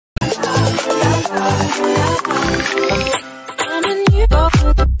So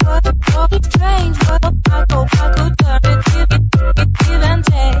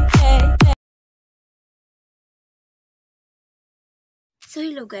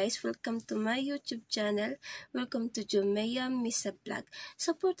hello guys, welcome to my YouTube channel. Welcome to yeyyy Misa Vlog.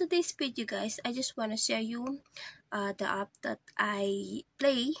 So for today's video guys, I just want to share you the app that I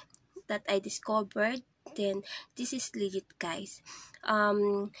play, that I discovered. Then this is legit guys.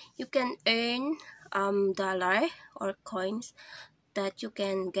 You can earn dollar or coins that you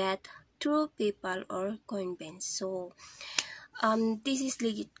can get through PayPal or Coinbase. So this is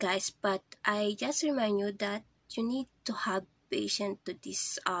legit guys, but I just remind you that you need to have patient to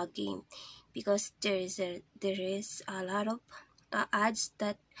this game, because there is a lot of ads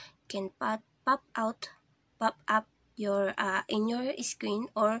that can pop up your in your screen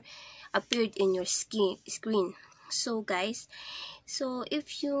or appeared in your screen. So guys, so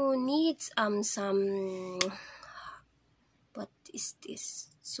if you need some, what is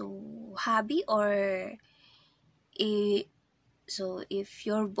this, so hobby or a, so if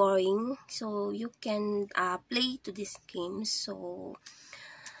you're boring, so you can play to this game. So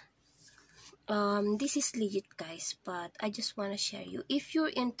this is legit guys, but I just want to share you if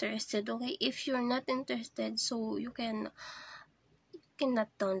you're interested. Okay, if you're not interested, so you cannot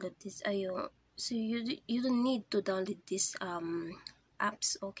download this. So you don't need to download these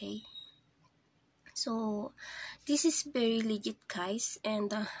apps. Okay, so this is very legit guys,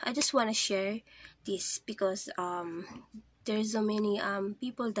 and I just want to share this because there's so many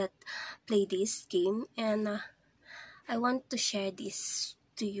people that play this game, and I want to share this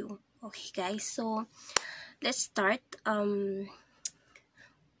to you. Okay guys, so let's start.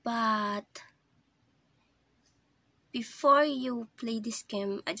 But before you play this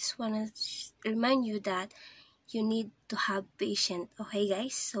game, I just want to remind you that you need to have patience. Okay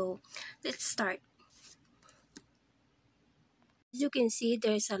guys, so let's start. As you can see,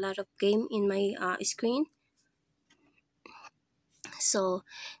 there's a lot of game in my screen. So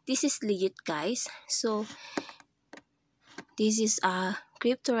this is legit guys. So this is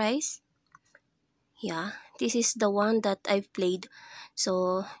cryptorize. Yeah, this is the one that I've played.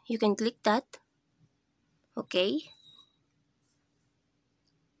 So you can click that. Okay,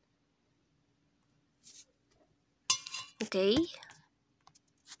 okay,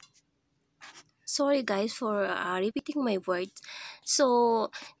 sorry guys for repeating my words. So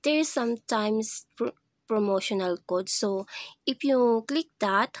there's sometimes promotional code. So if you click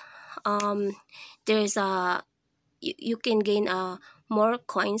that, there's a you can gain more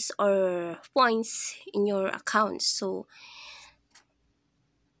coins or points in your account. So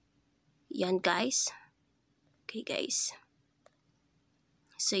yan guys. Okay guys,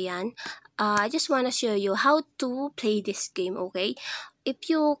 so yan, I just want to show you how to play this game. Okay, if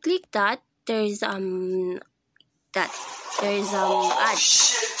you click that, there's ads that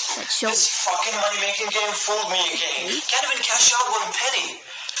shows. This fucking money making game fooled me again. Okay. Can't even cash out 1 penny.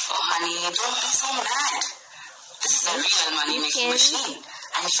 Oh, honey, don't be so mad. This is a real money-making machine,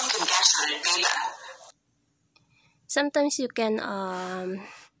 and you can cash out at PayPal. Sometimes you can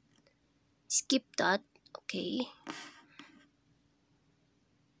skip that. Okay,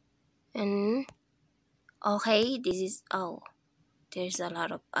 and okay, this is, oh, there's a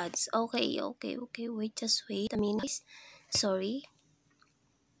lot of ads. Okay, wait, just wait a minute. Sorry.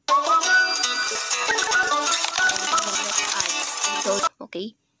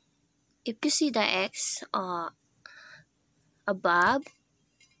 Okay, if you see the X above,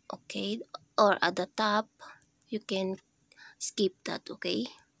 okay, or at the top, you can skip that. Okay,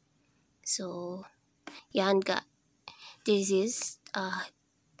 so yan ga, this is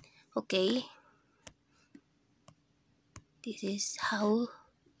okay, this is how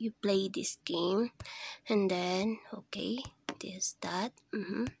you play this game. And then okay, this that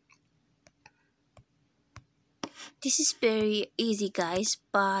this is very easy guys,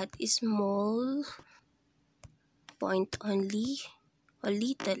 but small point only, a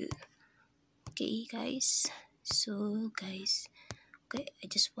little. Okay guys, so guys, okay, I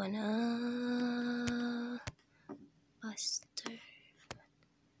just wanna faster.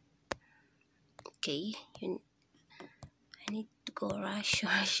 Okay, I need to go rush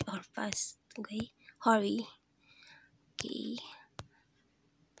or fast. Okay, hurry. Okay,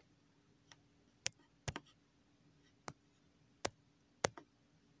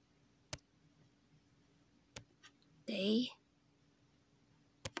 okay,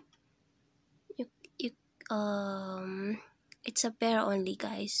 it's a pair only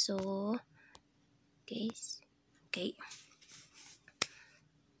guys. So guys, okay,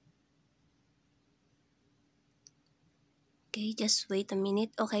 okay, just wait a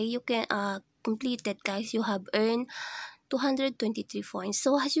minute. Okay, you can completed, guys, you have earned 223 points.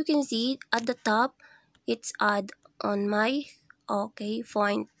 So as you can see at the top, it's add on my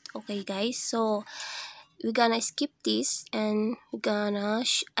point. Okay, guys, so we're gonna skip this, and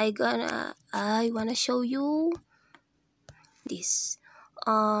I wanna show you this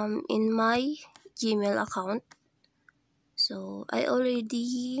in my Gmail account. So I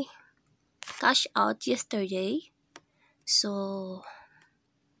already cashed out yesterday, so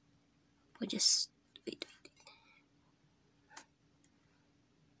we just wait.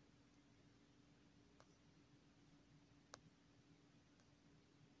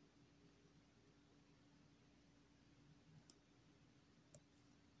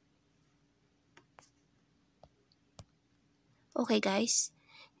 Okay, guys,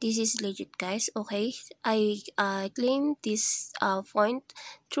 this is legit, guys. Okay, I claimed this point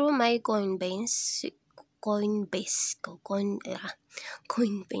through my Coinbase.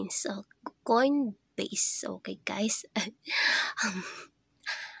 Okay, guys.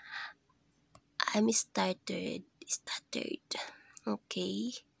 I'm started.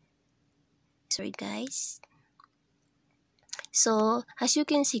 Okay, sorry, guys. So as you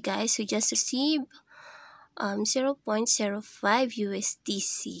can see, guys, we just received 0.05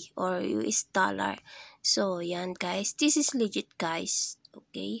 USDC or US dollar. So yan, guys, this is legit, guys.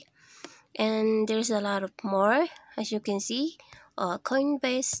 Okay, and there's a lot of more, as you can see.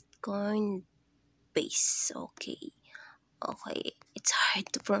 Coinbase. Okay, it's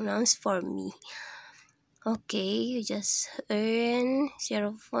hard to pronounce for me. Okay, you just earn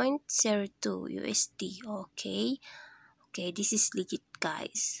 0.02 USD. Okay, this is legit,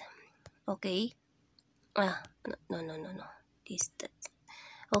 guys. Okay, no, that.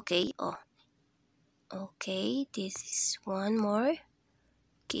 Okay, okay, this is one more.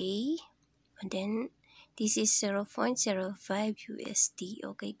 Okay, and then this is 0.05 USD.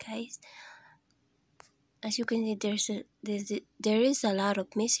 Okay, guys, as you can see, there is a lot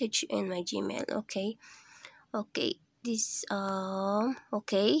of message in my Gmail. Okay, this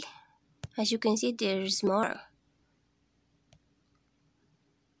okay, as you can see, there's more.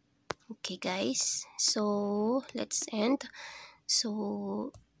 Okay, guys, so let's end.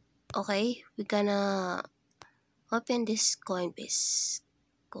 So okay, we're gonna open this Coinbase.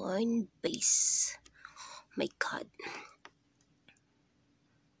 My god.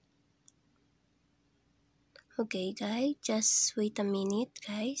 Okay, guys, just wait a minute,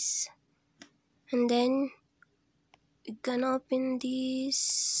 guys, and then we're gonna open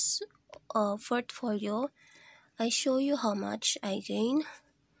this portfolio. I show you how much I gain.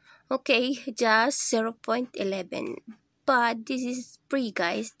 Okay, just 0.11, but this is free,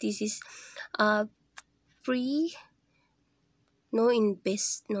 guys. This is free, no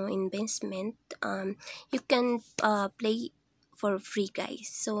investment. You can play for free, guys.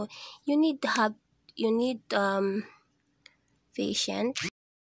 So you need patient.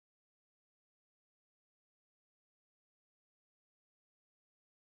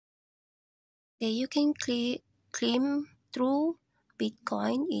 Okay, you can claim through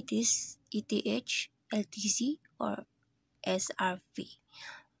Bitcoin. It is ETH, LTC, or SRV.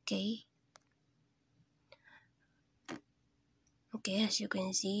 Okay. Okay, as you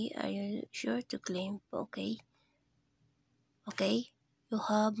can see, are you sure to claim? Okay, you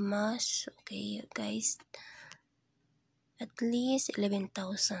have mass. Okay, guys, at least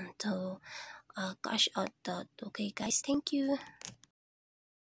 11,000 to cash out that. Okay, guys, thank you.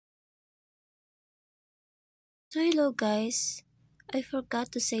 So hello, guys, I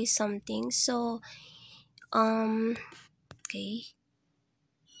forgot to say something. So okay,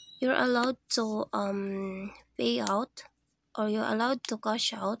 you're allowed to pay out, or you're allowed to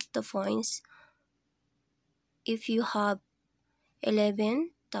cash out the points if you have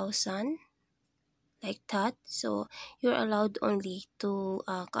 11,000 like that. So you're allowed only to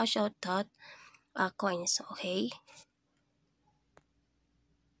cash out that coins. Okay,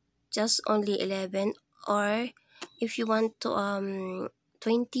 just only 11, or if you want to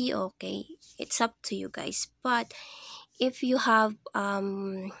 20. Okay, it's up to you, guys. But if you have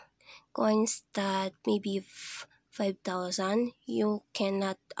coins that maybe 5,000, you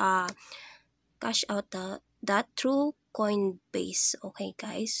cannot cash out that through Coinbase. Okay,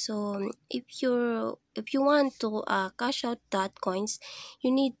 guys, so if you want to cash out that coins,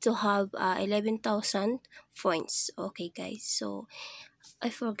 you need to have 11,000 points. Okay, guys, so I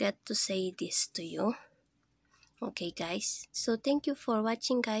forget to say this to you. Okay, guys, so thank you for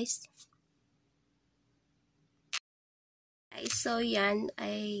watching, guys. So yan,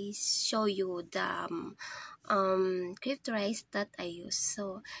 I show you the cryptorize that I use.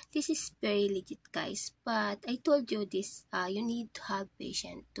 So this is very legit, guys, but I told you this, you need to have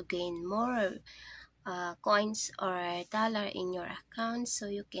patience to gain more coins or dollar in your account, so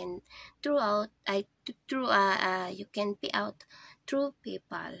you can you can pay out through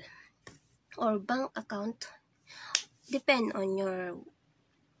PayPal or bank account, depend on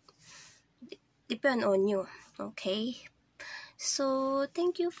you. Okay, so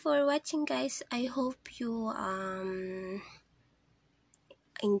thank you for watching, guys. I hope you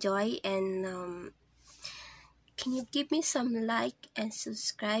enjoy, and can you give me some like and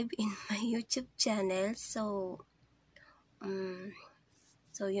subscribe in my YouTube channel? So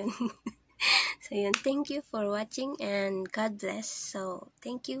so yun. So yun, thank you for watching and God bless. So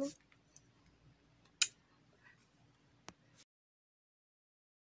thank you.